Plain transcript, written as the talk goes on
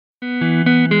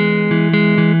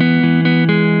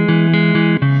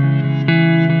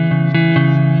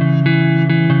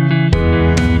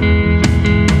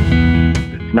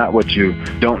not what you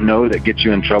don't know that gets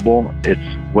you in trouble.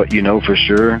 It's what you know for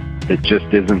sure that just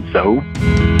isn't so.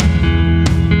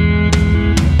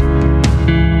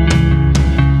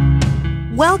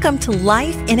 Welcome to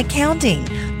Life in Accounting,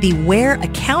 the Where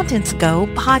Accountants Go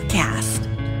podcast.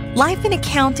 Life in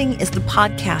Accounting is the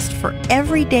podcast for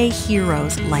everyday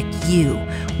heroes like you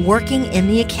working in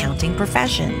the accounting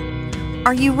profession.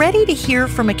 Are you ready to hear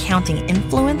from accounting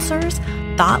influencers,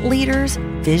 thought leaders,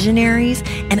 visionaries,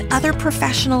 and other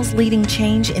professionals leading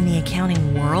change in the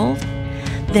accounting world?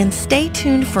 Then stay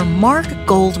tuned for Mark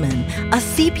Goldman, a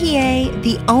CPA,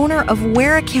 the owner of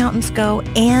Where Accountants Go,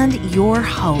 and your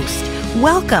host.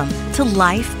 Welcome to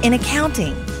Life in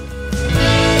Accounting.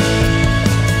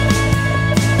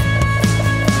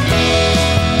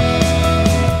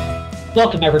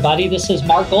 Welcome, everybody. This is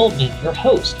Mark Goldman, your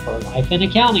host for Life in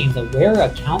Accounting, the Where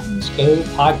Accountants Go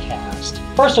podcast.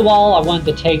 First of all, I wanted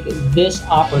to take this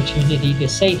opportunity to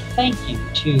say thank you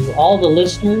to all the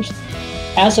listeners.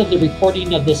 As of the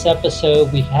recording of this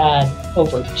episode, we've had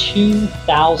over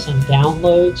 2,000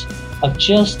 downloads of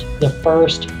just the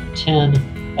first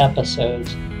 10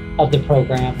 episodes of the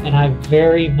program, and I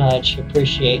very much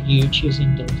appreciate you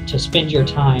choosing to spend your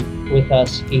time with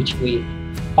us each week.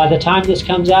 By the time this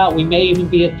comes out, we may even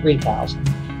be at 3,000.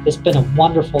 It's been a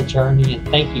wonderful journey, and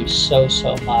thank you so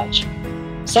much.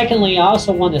 Secondly, I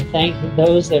also want to thank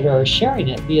those that are sharing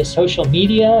it via social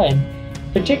media, and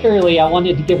particularly I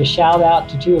wanted to give a shout out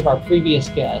to two of our previous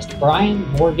guests, Brian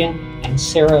Morgan and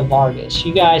Sarah Vargas.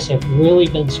 You guys have really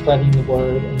been spreading the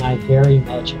word, and I very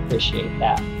much appreciate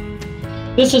that.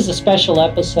 This is a special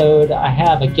episode. I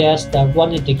have a guest that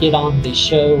wanted to get on the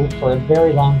show for a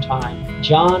very long time,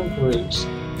 John Bruce.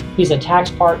 He's a tax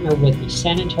partner with the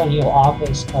San Antonio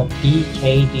office of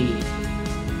BKD.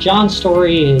 John's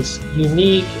story is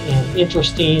unique and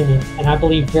interesting, and I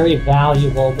believe very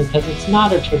valuable because it's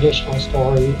not a traditional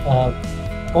story of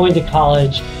going to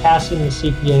college, passing the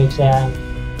CPA exam,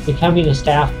 becoming a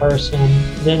staff person,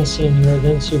 then senior,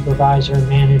 then supervisor,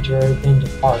 manager, then to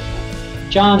partner.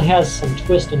 John has some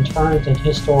twists and turns in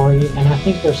his story, and I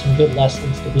think there's some good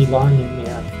lessons to be learned in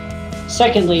there.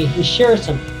 Secondly, he shares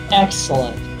some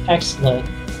excellent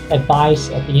advice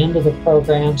at the end of the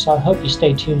program, so I hope you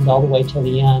stay tuned all the way till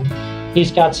the end.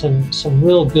 He's got some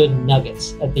real good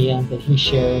nuggets at the end that he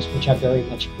shares, which I very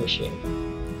much appreciate.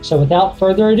 So without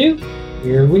further ado,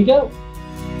 here we go.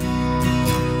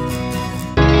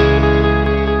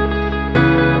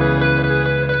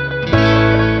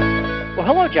 Well,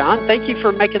 hello, John. Thank you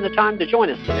for making the time to join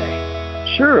us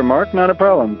today. Sure, Mark, not a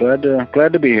problem. Glad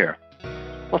to be here.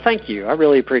 Well, thank you. I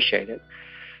really appreciate it.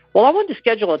 Well, I wanted to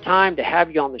schedule a time to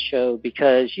have you on the show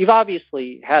because you've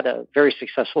obviously had a very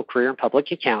successful career in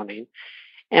public accounting.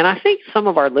 And I think some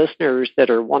of our listeners that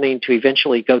are wanting to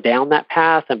eventually go down that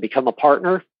path and become a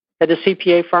partner at a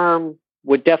CPA firm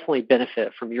would definitely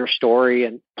benefit from your story.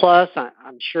 And plus,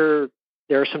 I'm sure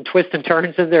there are some twists and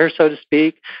turns in there, so to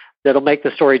speak, that'll make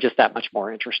the story just that much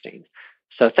more interesting.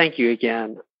 So thank you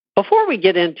again. Before we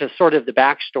get into sort of the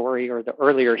backstory or the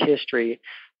earlier history,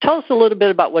 tell us a little bit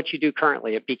about what you do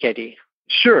currently at BKD.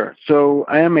 Sure. So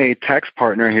I am a tax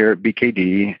partner here at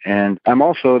BKD, and I'm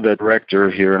also the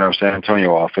director here in our San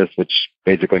Antonio office, which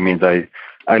basically means I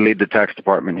lead the tax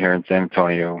department here in San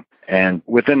Antonio. And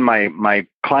within my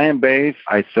client base,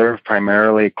 I serve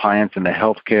primarily clients in the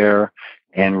healthcare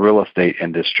and real estate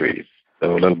industries.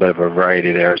 So a little bit of a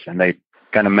variety there, and they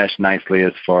kind of mesh nicely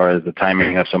as far as the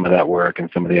timing of some of that work and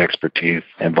some of the expertise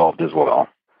involved as well.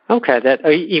 Okay, that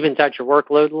evens out your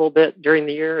workload a little bit during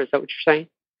the year. Is that what you're saying?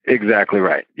 Exactly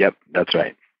right. Yep, that's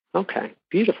right. Okay,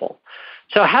 beautiful.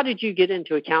 So how did you get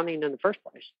into accounting in the first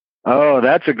place? Oh,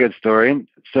 that's a good story.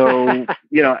 So,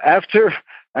 after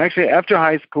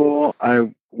high school, I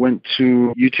went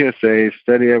to UTSA,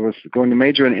 I was going to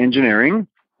major in engineering,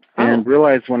 and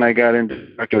realized when I got into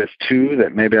calculus 2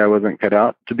 that maybe I wasn't cut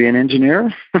out to be an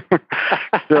engineer.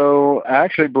 So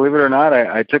actually, believe it or not,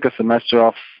 I took a semester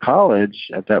off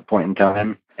college at that point in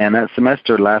time, and that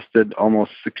semester lasted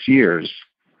almost 6 years.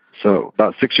 So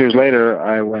about 6 years later,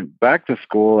 I went back to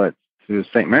school to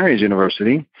St. Mary's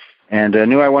University, and I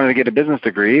knew I wanted to get a business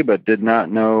degree, but did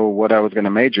not know what I was going to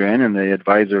major in, and the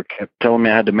advisor kept telling me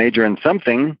I had to major in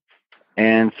something.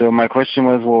 And so my question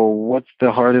was, well, what's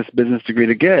the hardest business degree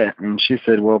to get? And she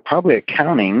said, well, probably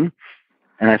accounting.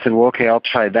 And I said, well, okay, I'll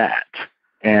try that.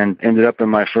 And ended up in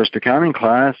my first accounting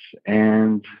class,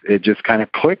 and it just kind of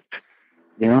clicked.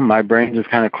 My brain just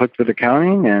kind of clicked with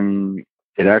accounting, and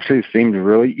it actually seemed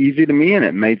really easy to me, and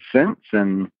it made sense.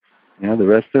 And, the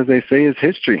rest, as they say, is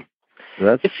history. So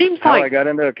that's how I got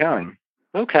into accounting.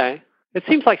 Okay. It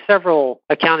seems like several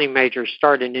accounting majors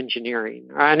start in engineering.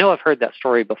 I know I've heard that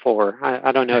story before.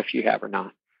 I don't know if you have or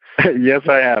not. Yes,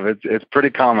 I have. It's pretty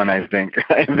common, I think.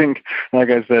 I think, like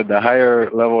I said, the higher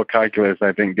level of calculus,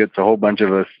 I think, gets a whole bunch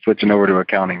of us switching over to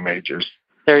accounting majors.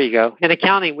 There you go. In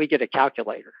accounting, we get a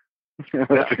calculator.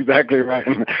 That's exactly right.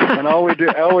 And all we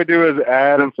do is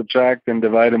add and subtract and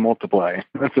divide and multiply.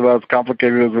 That's about as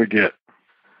complicated as we get.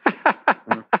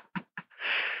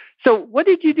 So what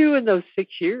did you do in those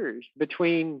 6 years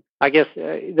between, I guess,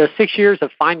 the 6 years of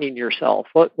finding yourself?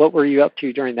 What were you up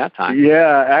to during that time?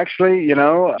 Yeah, actually,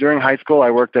 during high school,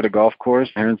 I worked at a golf course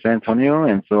here in San Antonio.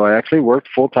 And so I actually worked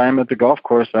full-time at the golf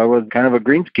course. I was kind of a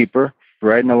greenskeeper,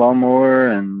 riding a lawnmower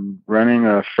and running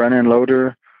a front-end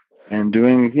loader and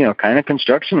doing, kind of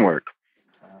construction work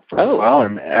for a while.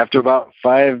 And after about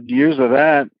 5 years of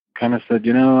that, kind of said,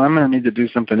 I'm going to need to do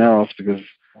something else because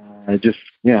I just,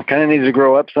 kind of needed to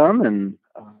grow up some and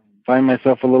find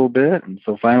myself a little bit. And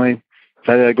so finally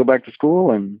decided I'd go back to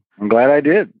school, and I'm glad I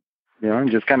did, and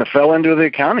just kind of fell into the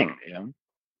accounting,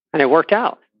 And it worked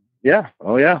out. Yeah.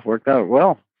 Oh, yeah. Worked out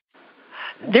well.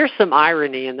 There's some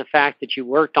irony in the fact that you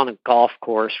worked on a golf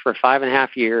course for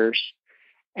 5.5 years,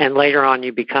 and later on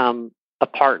you become a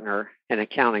partner in an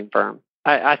accounting firm.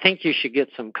 I think you should get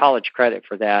some college credit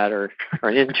for that, or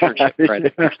an internship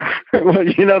credit. Yeah. Well,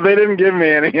 they didn't give me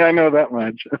any. I know that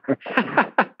much.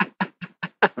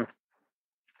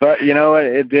 But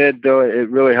it did, though. It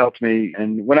really helped me.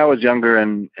 And when I was younger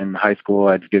in high school,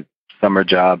 I'd get summer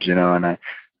jobs, and I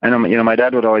know, my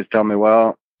dad would always tell me,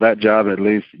 well, that job, at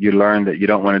least you learn that you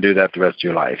don't want to do that the rest of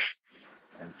your life.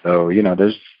 And so,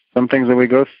 there's some things that we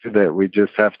go through that we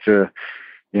just have to,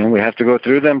 we have to go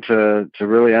through them to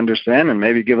really understand and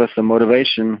maybe give us some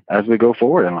motivation as we go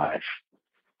forward in life.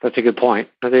 That's a good point.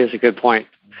 That is a good point.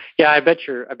 Yeah, I bet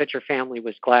your family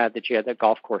was glad that you had that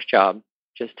golf course job,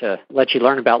 just to let you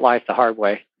learn about life the hard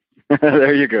way.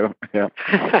 There you go. Yeah.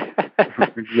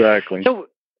 Exactly. So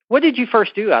what did you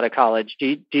first do out of college?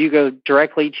 Do you go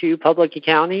directly to public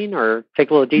accounting or take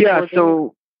a little detour?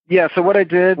 So what I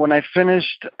did when I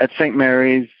finished at St.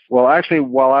 Mary's, well, actually,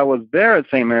 while I was there at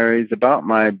St. Mary's, about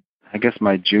my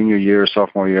junior year,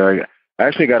 sophomore year, I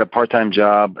actually got a part-time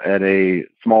job at a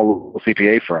small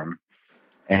CPA firm.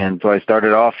 And so I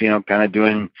started off, kind of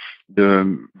doing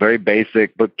the very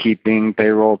basic bookkeeping,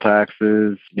 payroll,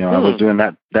 taxes. I was doing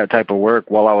that type of work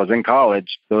while I was in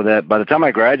college, so that by the time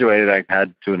I graduated, I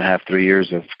had 2.5, 3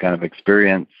 years of kind of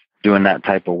experience doing that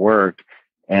type of work.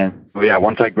 And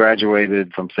once I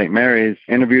graduated from St. Mary's,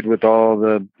 interviewed with all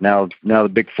the now the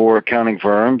big four accounting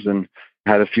firms and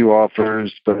had a few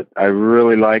offers, but I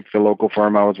really liked the local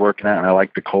firm I was working at, and I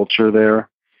liked the culture there.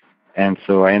 And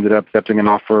so I ended up accepting an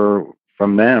offer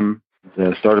from them.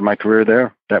 Started my career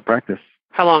there, that practice.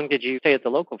 How long did you stay at the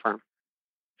local firm?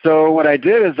 So what I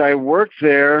did is I worked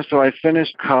there. So I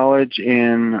finished college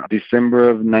in December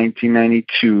of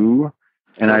 1992.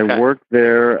 And I worked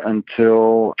there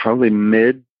until probably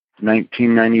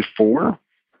mid-1994.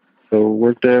 So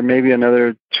worked there maybe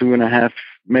another 2.5,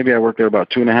 maybe I worked there about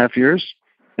 2.5 years.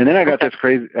 And then I got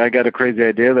a crazy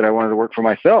idea that I wanted to work for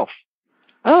myself.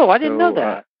 Oh, I didn't know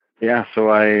that.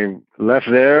 So I left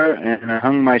there and I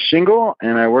hung my shingle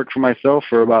and I worked for myself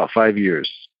for about 5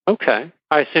 years. Okay.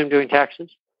 I assume doing taxes?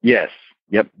 Yes.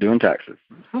 Yep, doing taxes.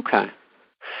 Okay.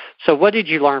 So what did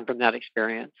you learn from that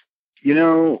experience?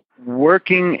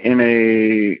 Working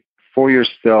for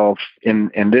yourself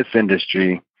in this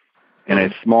industry, in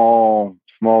a small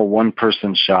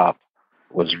one-person shop,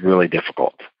 was really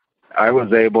difficult. I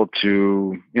was able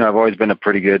to, I've always been a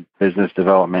pretty good business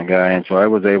development guy, and so I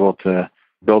was able to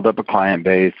build up a client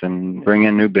base and bring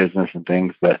in new business and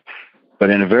things. But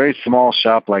in a very small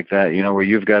shop like that, where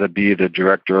you've got to be the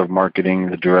director of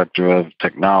marketing, the director of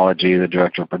technology, the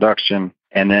director of production,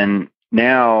 and then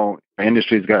now our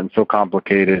industry has gotten so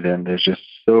complicated and there's just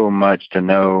so much to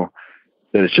know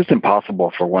that it's just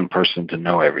impossible for one person to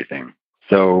know everything.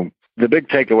 So the big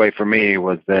takeaway for me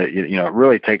was that, it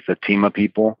really takes a team of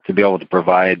people to be able to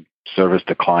provide service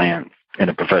to clients in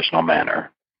a professional manner.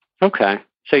 Okay.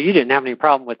 So you didn't have any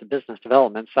problem with the business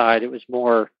development side. It was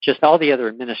more just all the other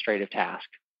administrative tasks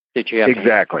that you have.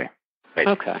 Exactly. Right.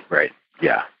 Okay. Right.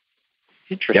 Yeah.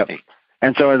 Interesting. Yep.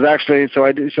 And so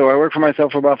I worked for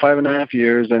myself for about 5.5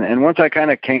 years. And once I kind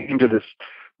of came to this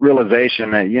realization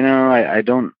that, I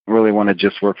don't really want to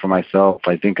just work for myself.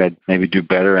 I think I'd maybe do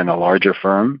better in a larger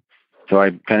firm. So I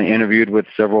kind of interviewed with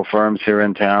several firms here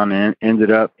in town and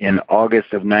ended up in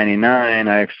August of 99,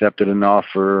 I accepted an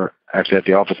offer actually at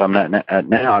the office I'm at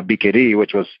now at BKD,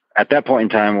 which was at that point in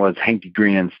time was Henke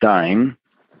Green and Stein.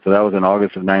 So that was in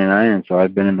August of 99. And so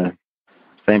I've been in the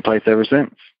same place ever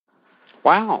since.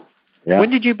 Wow. Yeah. When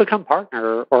did you become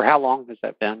partner, or how long has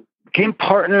that been? Became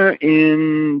partner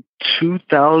in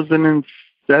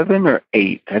 2007 or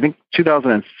 8. I think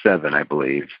 2007, I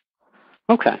believe.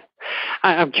 Okay.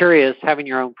 I'm curious, having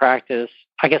your own practice,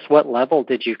 I guess what level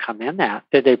did you come in at?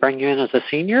 Did they bring you in as a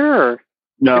senior or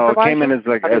No, supervisor? I came in as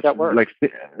How did that work?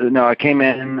 no, I came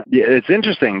in. Yeah, it's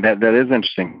interesting. That is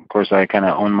interesting. Of course, I kind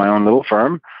of own my own little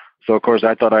firm, so of course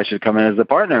I thought I should come in as a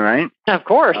partner, right? Of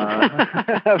course.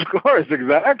 Of course,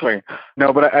 exactly.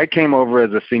 No, but I came over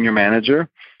as a senior manager,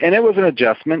 and it was an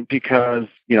adjustment because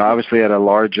obviously at a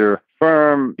larger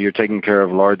firm, you're taking care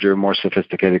of larger, more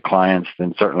sophisticated clients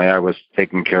than certainly I was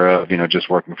taking care of, just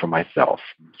working for myself.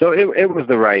 So it was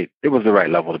the right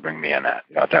level to bring me in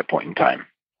at that point in time.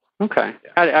 Okay.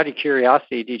 Yeah. Out of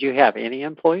curiosity, did you have any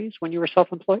employees when you were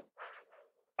self-employed?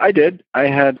 I did. I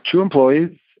had 2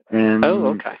 employees, and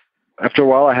okay. After a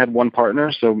while, I had one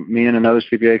partner. So me and another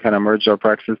CPA kind of merged our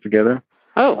practices together.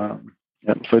 So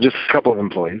just a couple of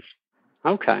employees.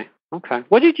 Okay.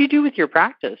 What did you do with your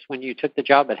practice when you took the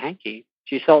job at Hankey?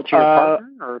 Did you sell it to your partner?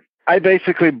 Or? I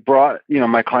basically brought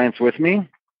my clients with me,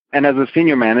 and as a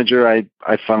senior manager,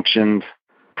 I functioned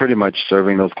pretty much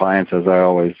serving those clients as I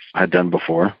always had done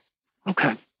before.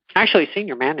 Okay. Actually,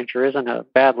 senior manager isn't a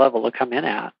bad level to come in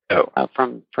at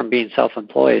from being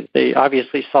self-employed. They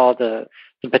obviously saw the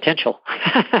potential.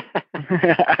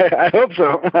 I hope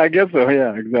so. I guess so.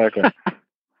 Yeah, exactly.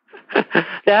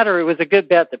 That or it was a good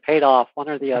bet that paid off, one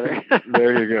or the other.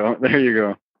 There you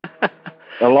go.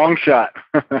 A long shot.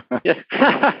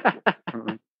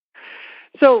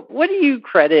 So what do you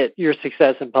credit your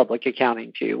success in public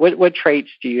accounting to? What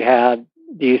traits do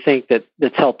you think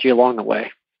that's helped you along the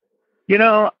way?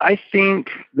 I think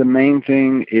the main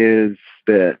thing is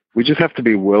that we just have to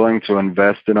be willing to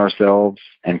invest in ourselves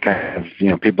and kind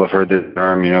of, people have heard this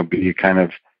term, be kind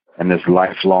of in this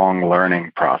lifelong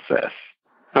learning process.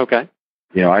 Okay.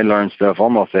 I learn stuff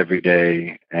almost every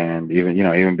day, and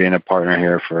even being a partner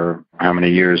here for how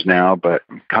many years now, but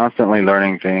constantly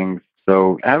learning things.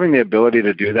 So having the ability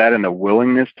to do that and the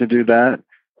willingness to do that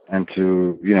and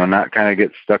to, not kind of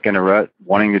get stuck in a rut,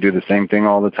 wanting to do the same thing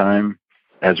all the time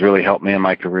has really helped me in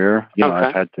my career.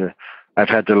 I've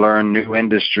had to learn new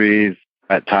industries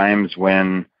at times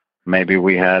when maybe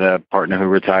we had a partner who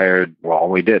retired. Well,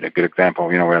 we did. A good example,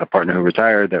 we had a partner who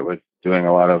retired that was doing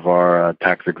a lot of our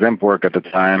tax-exempt work at the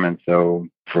time. And so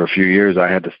for a few years, I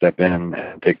had to step in and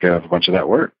take care of a bunch of that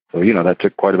work. So, that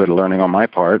took quite a bit of learning on my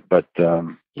part, but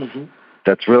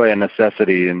that's really a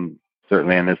necessity, and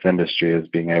certainly in this industry, is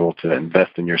being able to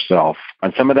invest in yourself.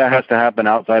 And some of that has to happen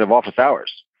outside of office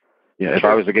hours. If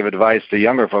I was to give advice to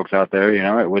younger folks out there,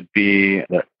 it would be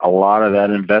that a lot of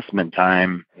that investment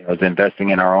time is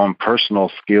investing in our own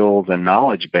personal skills and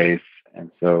knowledge base. And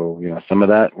so, some of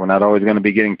that we're not always going to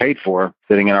be getting paid for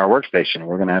sitting in our workstation.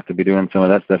 We're going to have to be doing some of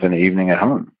that stuff in the evening at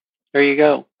home. There you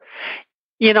go.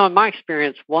 In my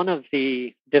experience, one of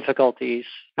the difficulties,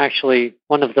 actually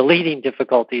one of the leading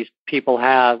difficulties people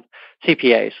have,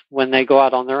 CPAs, when they go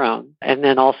out on their own, and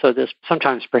then also this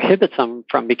sometimes prohibits them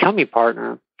from becoming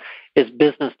partner, is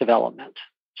business development.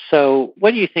 So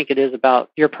what do you think it is about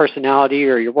your personality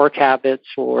or your work habits,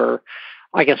 or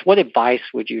I guess what advice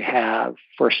would you have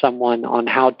for someone on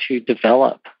how to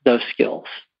develop those skills?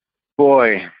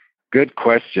 Boy, good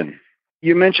question.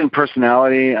 You mentioned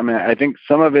personality. I think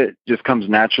some of it just comes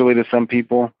naturally to some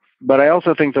people, but I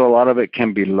also think that a lot of it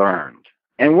can be learned.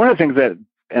 And one of the things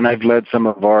and I've led some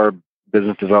of our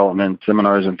business development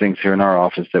seminars and things here in our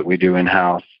office that we do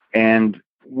in-house. And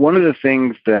one of the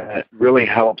things that really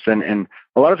helps, and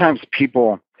a lot of times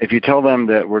people, if you tell them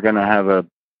that we're going to have a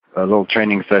little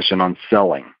training session on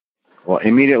selling, well,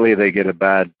 immediately they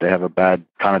have a bad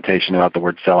connotation about the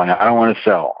word selling. I don't want to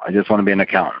sell. I just want to be an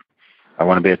accountant. I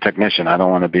want to be a technician. I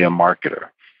don't want to be a marketer.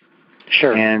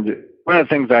 Sure. And one of the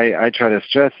things I try to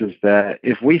stress is that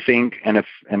if we think, and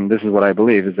this is what I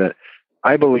believe, is that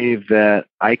I believe that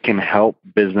I can help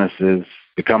businesses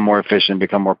become more efficient,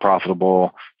 become more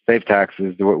profitable, save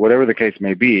taxes, whatever the case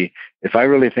may be. If I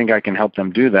really think I can help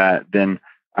them do that, then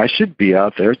I should be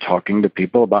out there talking to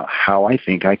people about how I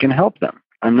think I can help them.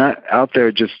 I'm not out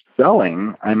there just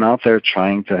selling. I'm out there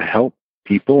trying to help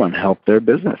people and help their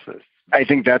businesses. I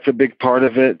think that's a big part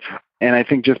of it. And I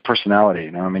think just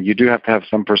personality. You do have to have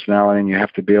some personality, and you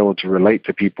have to be able to relate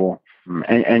to people.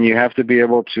 And you have to be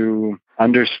able to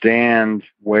understand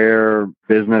where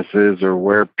businesses or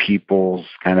where people's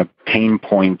kind of pain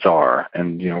points are,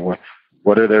 and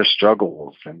what are their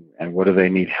struggles, and what do they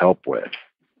need help with.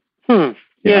 Yeah,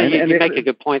 you make a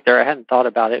good point there. I hadn't thought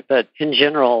about it, but in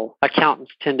general,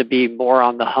 accountants tend to be more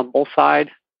on the humble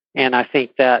side And I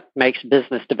think that makes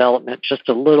business development just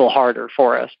a little harder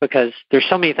for us because there's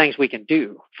so many things we can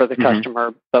do for the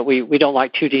customer, but we don't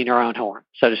like tooting our own horn,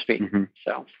 so to speak.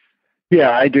 So,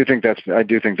 yeah, I do think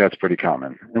that's pretty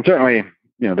common, and certainly,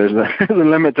 there's a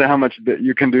limit to how much that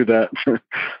you can do that.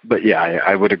 But yeah,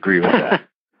 I would agree with that.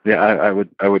 Yeah,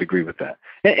 I would agree with that.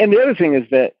 And the other thing is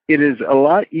that it is a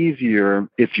lot easier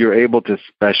if you're able to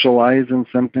specialize in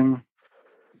something.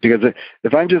 Because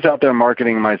if I'm just out there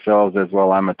marketing myself as,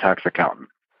 well, I'm a tax accountant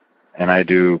and I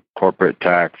do corporate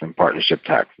tax and partnership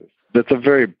taxes, that's a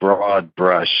very broad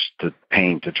brush to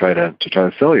paint to try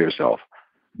to sell yourself.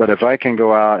 But if I can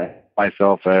go out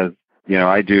myself as,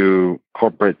 I do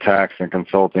corporate tax and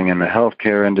consulting in the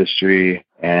healthcare industry,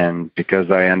 and because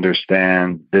I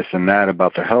understand this and that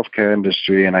about the healthcare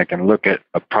industry, and I can look at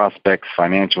a prospect's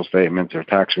financial statements or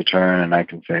tax return, and I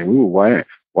can say, ooh, why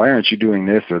aren't you doing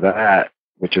this or that?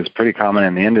 Which is pretty common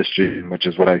in the industry, which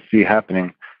is what I see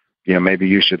happening. Maybe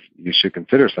you should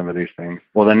consider some of these things.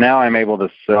 Well, then now I'm able to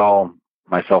sell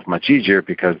myself much easier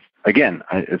because, again,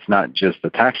 it's not just the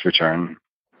tax return.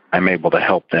 I'm able to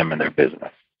help them in their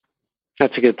business.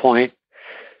 That's a good point.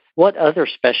 What other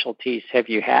specialties have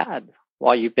you had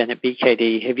while you've been at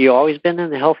BKD? Have you always been in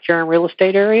the healthcare and real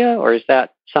estate area, or is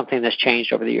that something that's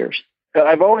changed over the years?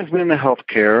 I've always been in the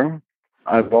healthcare.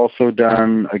 I've also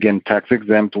done, again,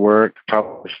 tax-exempt work,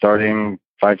 probably starting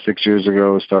 5-6 years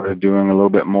ago, started doing a little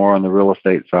bit more on the real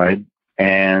estate side,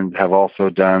 and have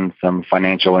also done some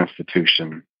financial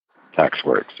institution tax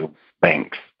work, so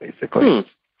banks, basically.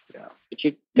 Yeah. But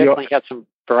you definitely got some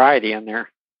variety in there.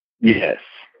 Yes.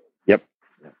 Yep.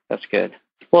 That's good.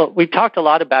 Well, we've talked a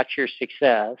lot about your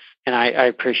success, and I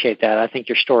appreciate that. I think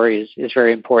your story is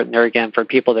very important there, again, for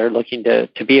people that are looking to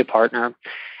be a partner.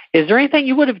 Is there anything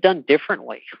you would have done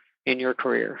differently in your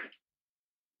career?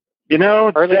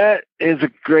 That is a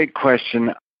great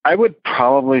question. I would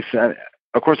probably say,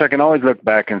 of course, I can always look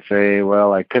back and say,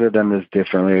 well, I could have done this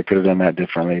differently. I could have done that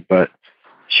differently. But,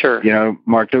 sure,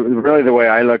 Mark, really the way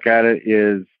I look at it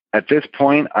is at this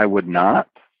point, I would not.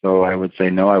 So I would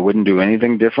say, no, I wouldn't do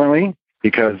anything differently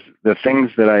because the things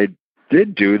that I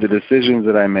did do, the decisions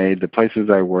that I made, the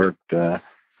places I worked, kind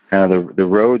of the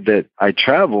road that I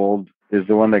traveled is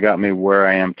the one that got me where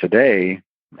I am today,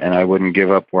 and I wouldn't give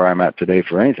up where I'm at today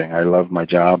for anything. I love my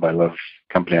job. I love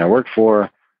the company I work for.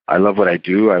 I love what I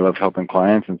do. I love helping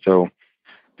clients. And so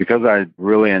because I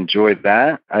really enjoyed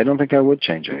that, I don't think I would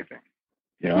change anything.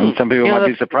 And some people might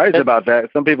be surprised about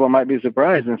that. Some people might be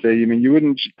surprised and say, you mean you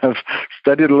wouldn't have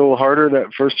studied a little harder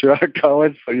that first year out of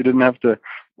college so you didn't have to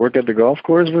work at the golf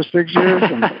course for 6 years?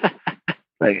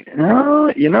 And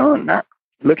no, not.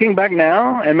 Looking back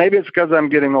now, and maybe it's because I'm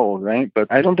getting old, right? But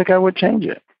I don't think I would change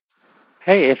it.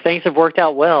 Hey, if things have worked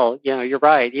out well, you're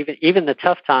right. Even the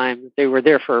tough times, they were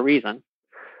there for a reason.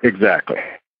 Exactly.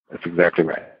 That's exactly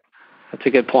right. That's a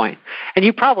good point. And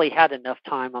you probably had enough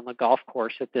time on the golf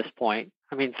course at this point.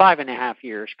 I mean, 5.5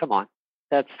 years. Come on.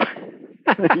 That's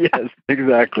yes,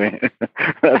 exactly.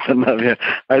 That's enough. Yeah.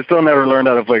 I still never learned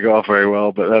how to play golf very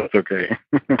well, but that's okay.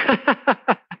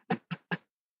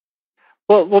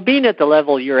 Well, being at the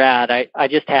level you're at, I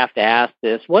just have to ask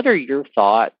this. What are your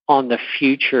thoughts on the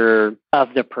future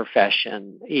of the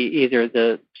profession, either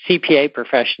the CPA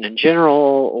profession in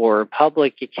general or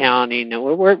public accounting?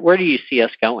 Where do you see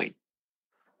us going?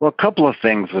 Well, a couple of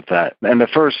things with that. And the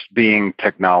first being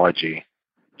technology.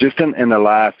 Just in the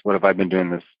last, what have I been doing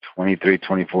this 23,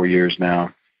 24 years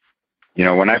now?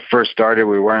 When I first started,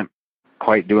 we weren't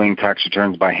quite doing tax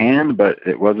returns by hand, but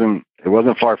it wasn't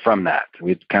far from that.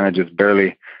 We kind of just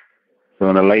barely, so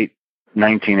in the late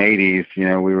 1980s,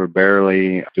 we were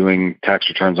barely doing tax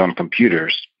returns on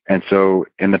computers. And so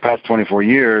in the past 24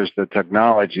 years, the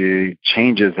technology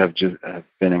changes have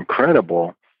been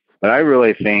incredible. But I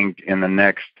really think in the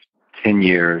next 10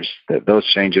 years that those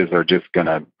changes are just going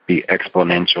to be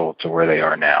exponential to where they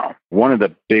are now. One of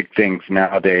the big things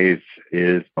nowadays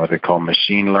is what they call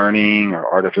machine learning or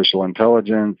artificial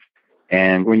intelligence.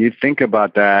 And when you think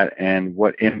about that and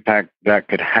what impact that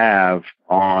could have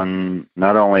on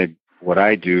not only what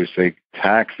I do, say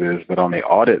taxes, but on the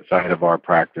audit side of our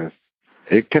practice,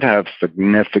 it could have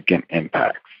significant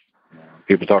impacts.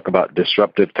 People talk about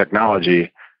disruptive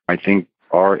technology. I think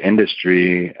our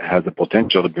industry has the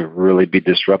potential to really be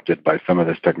disrupted by some of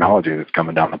this technology that's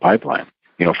coming down the pipeline.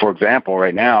 For example,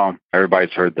 right now,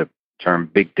 everybody's heard the term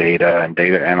big data and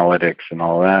data analytics and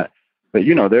all that. But,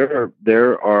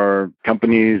 there are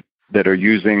companies that are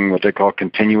using what they call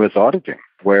continuous auditing,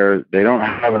 where they don't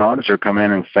have an auditor come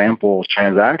in and sample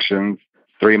transactions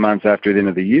 3 months after the end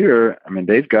of the year. I mean,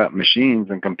 they've got machines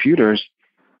and computers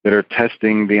that are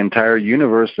testing the entire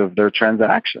universe of their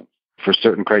transactions for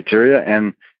certain criteria.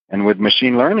 And And with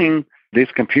machine learning, these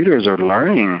computers are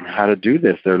learning how to do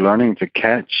this. They're learning to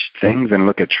catch things and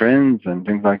look at trends and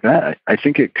things like that. I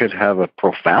think it could have a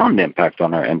profound impact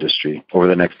on our industry over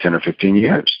the next 10 or 15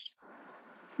 years.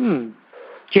 Do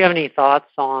you have any thoughts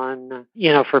on,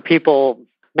 for people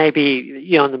maybe,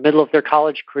 in the middle of their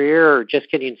college career or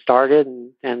just getting started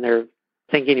and they're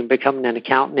thinking of becoming an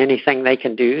accountant, anything they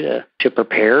can do to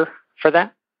prepare for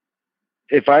that?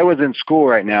 If I was in school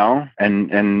right now and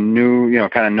knew,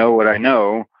 kind of know what I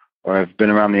know, or I've been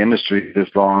around the industry this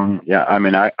long,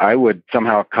 I would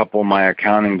somehow couple my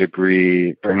accounting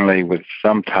degree certainly with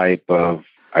some type of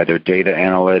either data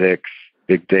analytics,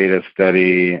 big data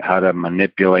study, how to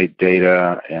manipulate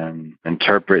data and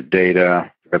interpret data,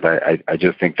 because I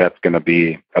just think that's going to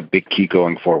be a big key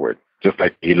going forward. Just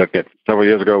like you look at several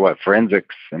years ago,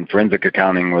 forensics and forensic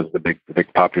accounting was the big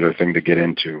popular thing to get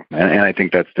into. And I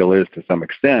think that still is to some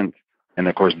extent. And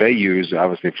of course,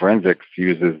 obviously forensics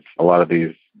uses a lot of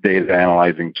these data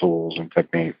analyzing tools and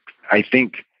techniques. I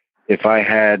think if I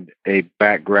had a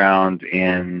background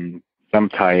in some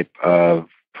type of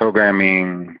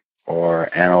programming or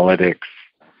analytics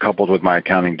coupled with my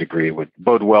accounting degree would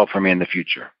bode well for me in the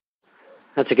future.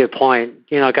 That's a good point.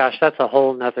 That's a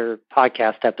whole nother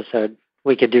podcast episode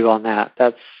we could do on that.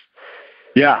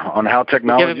 On how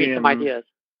technology. Giving me some ideas.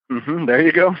 There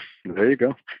you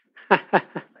go.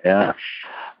 Yeah.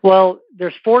 Well,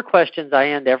 there's 4 questions I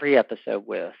end every episode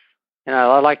with.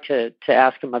 I like to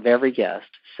ask them of every guest.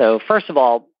 So first of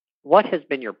all, what has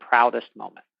been your proudest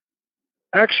moment?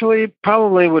 Actually,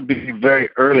 probably would be very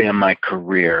early in my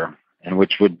career, and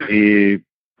which would be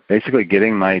basically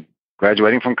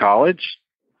graduating from college.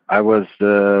 I was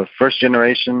the first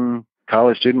generation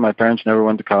college student. My parents never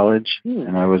went to college,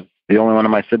 and I was the only one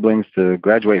of my siblings to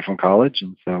graduate from college.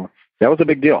 And so that was a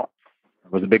big deal.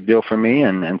 It was a big deal for me.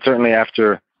 And certainly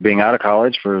after being out of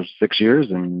college for 6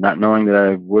 years and not knowing that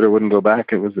I would or wouldn't go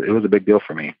back, it was a big deal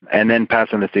for me. And then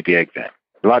passing the CPA exam.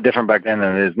 A lot different back then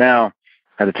than it is now.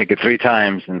 I had to take it 3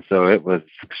 times, and so it was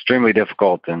extremely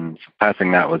difficult, and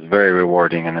passing that was very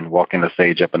rewarding. And then walking the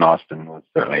stage up in Austin was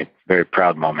certainly a very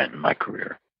proud moment in my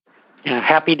career. Yeah,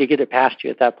 happy to get it past you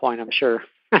at that point, I'm sure.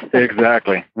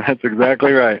 Exactly. That's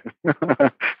exactly right.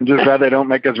 I'm just glad they don't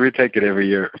make us retake it every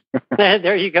year.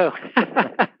 There you go.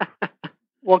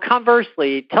 Well,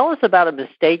 conversely, tell us about a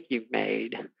mistake you've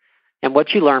made and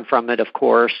what you learned from it, of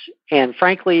course. And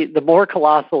frankly, the more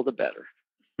colossal, the better.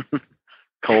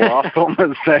 Colossal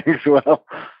mistakes. Well,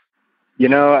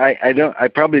 I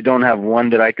probably don't have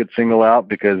one that I could single out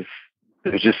because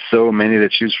there's just so many to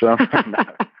choose from.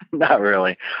 Not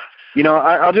really.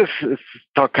 I'll just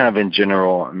talk kind of in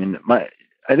general.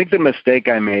 I think the mistake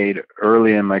I made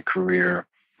early in my career,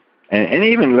 and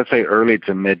even let's say early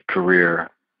to mid-career,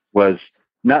 was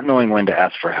not knowing when to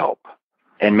ask for help,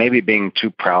 and maybe being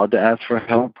too proud to ask for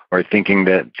help, or thinking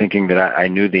that I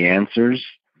knew the answers.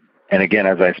 And again,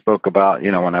 as I spoke about,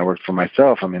 when I worked for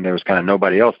myself, there was kind of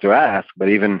nobody else to ask. But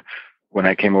even when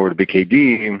I came over to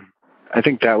BKD, I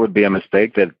think that would be a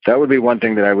mistake. That would be one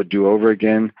thing that I would do over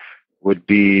again, would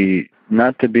be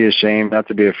not to be ashamed, not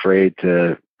to be afraid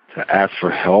to ask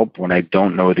for help when I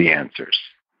don't know the answers.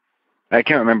 I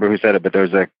can't remember who said it, but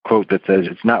there's a quote that says,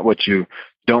 "It's not what you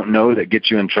don't know that gets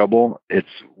you in trouble. It's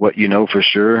what you know for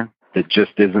sure that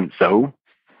just isn't so."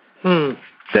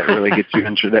 That really gets you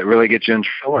in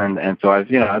trouble. And so I've,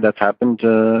 that's happened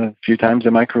a few times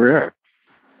in my career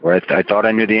where I thought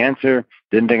I knew the answer,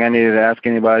 didn't think I needed to ask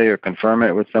anybody or confirm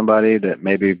it with somebody that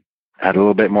maybe had a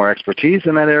little bit more expertise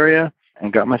in that area,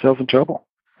 and got myself in trouble.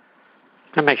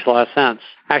 That makes a lot of sense.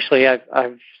 Actually,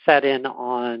 I've sat in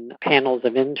on panels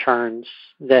of interns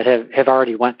that have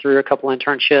already went through a couple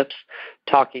internships,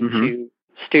 talking to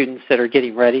students that are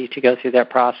getting ready to go through that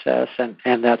process.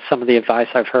 And that's some of the advice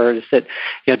I've heard is that,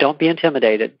 don't be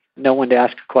intimidated. Know when to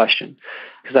ask a question,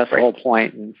 because that's the whole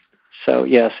point. And so,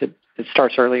 yes, it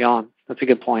starts early on. That's a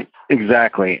good point.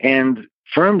 Exactly. And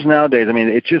firms nowadays,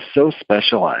 it's just so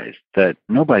specialized that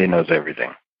nobody knows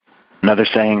everything. Another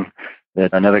saying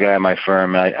that another guy at my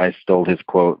firm, I stole his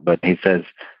quote, but he says,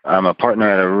 "I'm a partner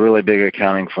at a really big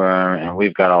accounting firm, and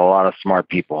we've got a lot of smart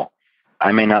people.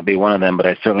 I may not be one of them, but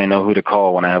I certainly know who to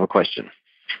call when I have a question."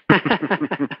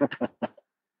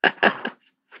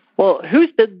 Well,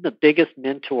 who's been the biggest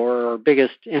mentor or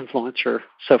biggest influencer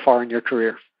so far in your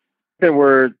career? There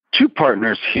were 2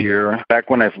 partners here back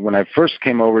when I first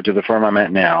came over to the firm I'm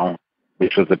at now,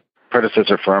 which was a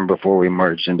predecessor firm before we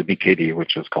merged into BKD,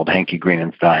 which was called Hankey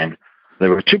Green & Stein. There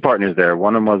were 2 partners there.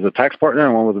 One of them was a tax partner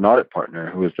and one was an audit partner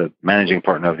who was the managing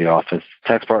partner of the office.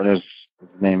 Tax partner's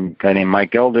a guy named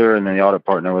Mike Elder, and then the audit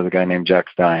partner was a guy named Jack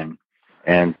Stein.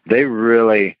 And they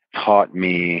really taught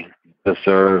me to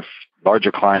serve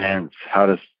larger clients, how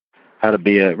to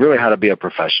be a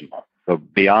professional. So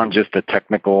beyond just the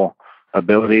technical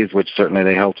abilities, which certainly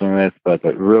they helped me with, but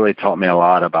it really taught me a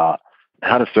lot about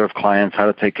how to serve clients, how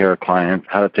to take care of clients,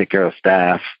 how to take care of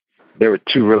staff. There were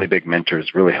two really big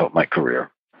mentors, really helped my career.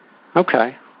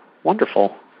 Okay.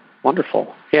 Wonderful.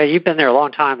 Wonderful. Yeah, you've been there a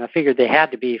long time. I figured they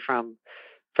had to be from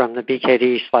the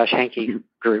BKD/Hankey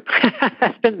group.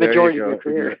 That's been the majority of your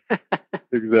career.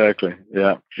 Exactly.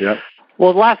 Yeah. Yeah.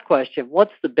 Well, last question.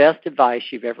 What's the best advice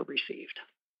you've ever received?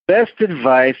 Best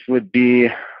advice would be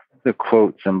the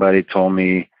quote somebody told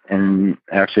me, and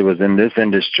actually was in this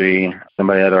industry.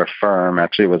 Somebody at our firm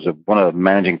actually was one of the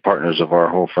managing partners of our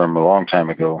whole firm a long time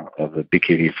ago, of the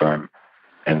BKD firm.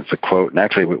 And it's a quote. And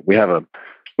actually, we have a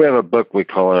book, we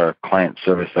call it our Client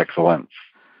Service Excellence,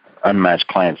 Unmatched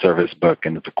Client Service book.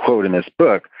 And it's a quote in this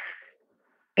book.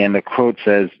 And the quote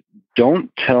says,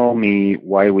 "Don't tell me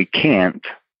why we can't,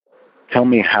 tell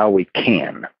me how we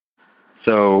can."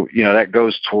 So, that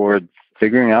goes toward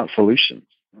figuring out solutions.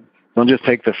 Don't just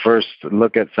take the first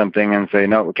look at something and say,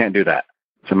 no, we can't do that.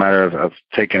 It's a matter of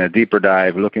taking a deeper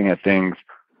dive, looking at things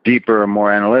deeper, more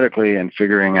analytically, and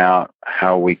figuring out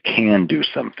how we can do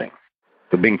something.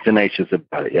 So being tenacious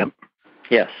about it, yep.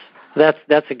 Yes.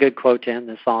 That's a good quote to end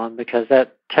this on, because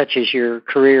that touches your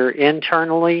career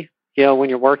internally, when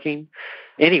you're working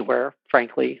anywhere,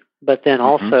 frankly, but then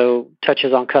also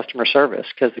touches on customer service,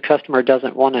 because the customer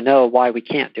doesn't want to know why we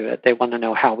can't do it. They want to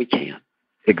know how we can.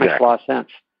 Exactly. Makes a lot of sense.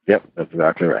 Yep, that's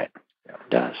exactly right. Yep.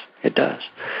 It does.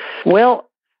 Well,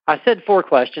 I said 4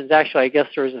 questions. Actually, I guess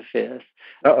there's a 5th.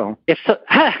 Uh-oh.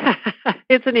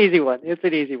 It's an easy one.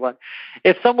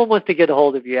 If someone wants to get a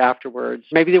hold of you afterwards,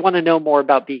 maybe they want to know more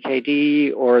about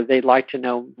BKD, or they'd like to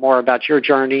know more about your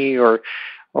journey, or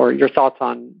your thoughts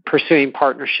on pursuing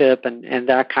partnership and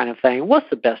that kind of thing, what's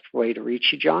the best way to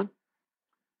reach you, John?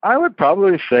 I would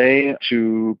probably say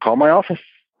to call my office.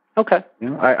 Okay.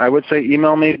 I would say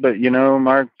email me, but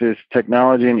Mark, this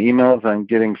technology and emails, I'm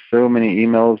getting so many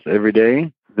emails every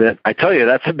day that I tell you,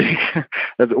 that's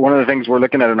one of the things we're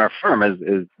looking at in our firm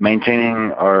is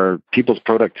maintaining our people's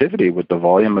productivity with the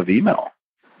volume of email.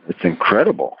 It's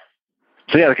incredible.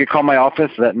 So yeah, they could call my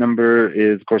office. That number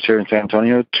is, of course, here in San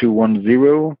Antonio,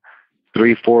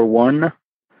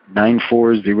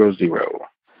 210-341-9400.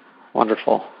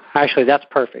 Wonderful. Actually, that's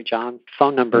perfect, John.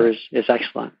 Phone number is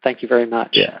excellent. Thank you very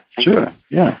much. Yeah, sure.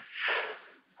 Yeah.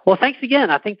 Well, thanks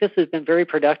again. I think this has been very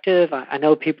productive. I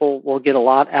know people will get a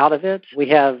lot out of it. We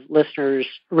have listeners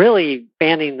really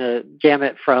spanning the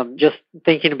gamut from just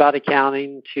thinking about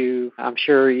accounting to, I'm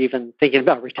sure, even thinking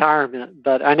about retirement.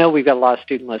 But I know we've got a lot of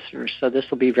student listeners, so this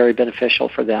will be very beneficial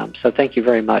for them. So thank you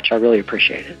very much. I really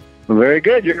appreciate it. Very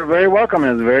good. You're very welcome.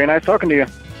 It was very nice talking to you.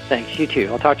 Thanks. You too.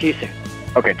 I'll talk to you soon.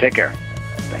 Okay. Take care.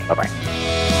 Thanks. Bye-bye.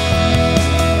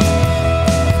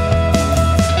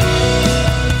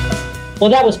 Well,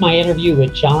 that was my interview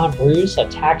with John Bruce, a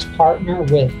tax partner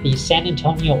with the San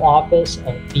Antonio office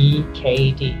of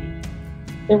BKD.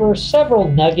 There were several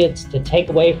nuggets to take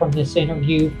away from this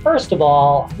interview. First of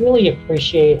all, I really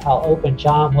appreciate how open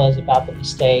John was about the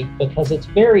mistake, because it's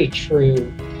very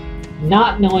true.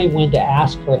 Not knowing when to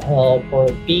ask for help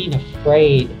or being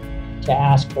afraid to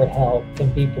ask for help can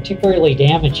be particularly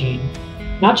damaging,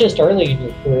 not just early in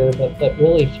your career, but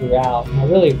really throughout. And I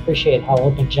really appreciate how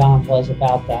open John was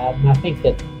about that. And I think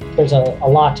that there's a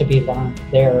lot to be learned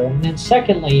there. And then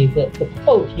secondly, the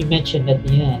quote he mentioned at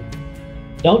the end,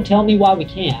 "Don't tell me why we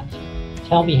can't,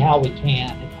 tell me how we can."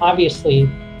 And obviously,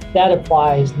 that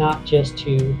applies not just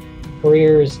to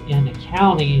careers in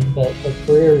accounting, but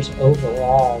careers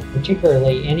overall,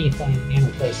 particularly anything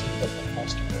interfacing with the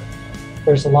customer.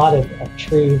 There's a lot of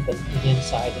truth and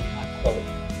insight in that quote.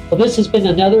 Well, this has been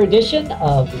another edition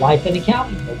of Life in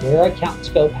Accounting, the Where Accountants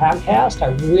Go podcast.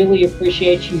 I really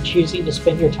appreciate you choosing to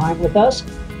spend your time with us.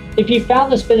 If you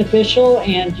found this beneficial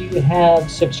and you have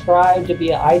subscribed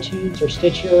via iTunes or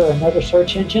Stitcher or another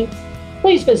search engine,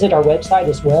 please visit our website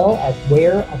as well at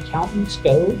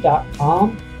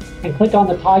whereaccountantsgo.com and click on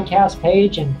the podcast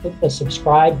page and click the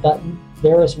subscribe button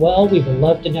there as well. We would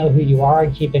love to know who you are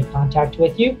and keep in contact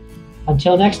with you.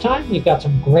 Until next time, we've got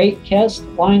some great guests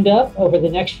lined up over the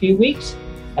next few weeks.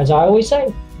 As I always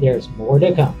say, there's more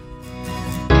to come.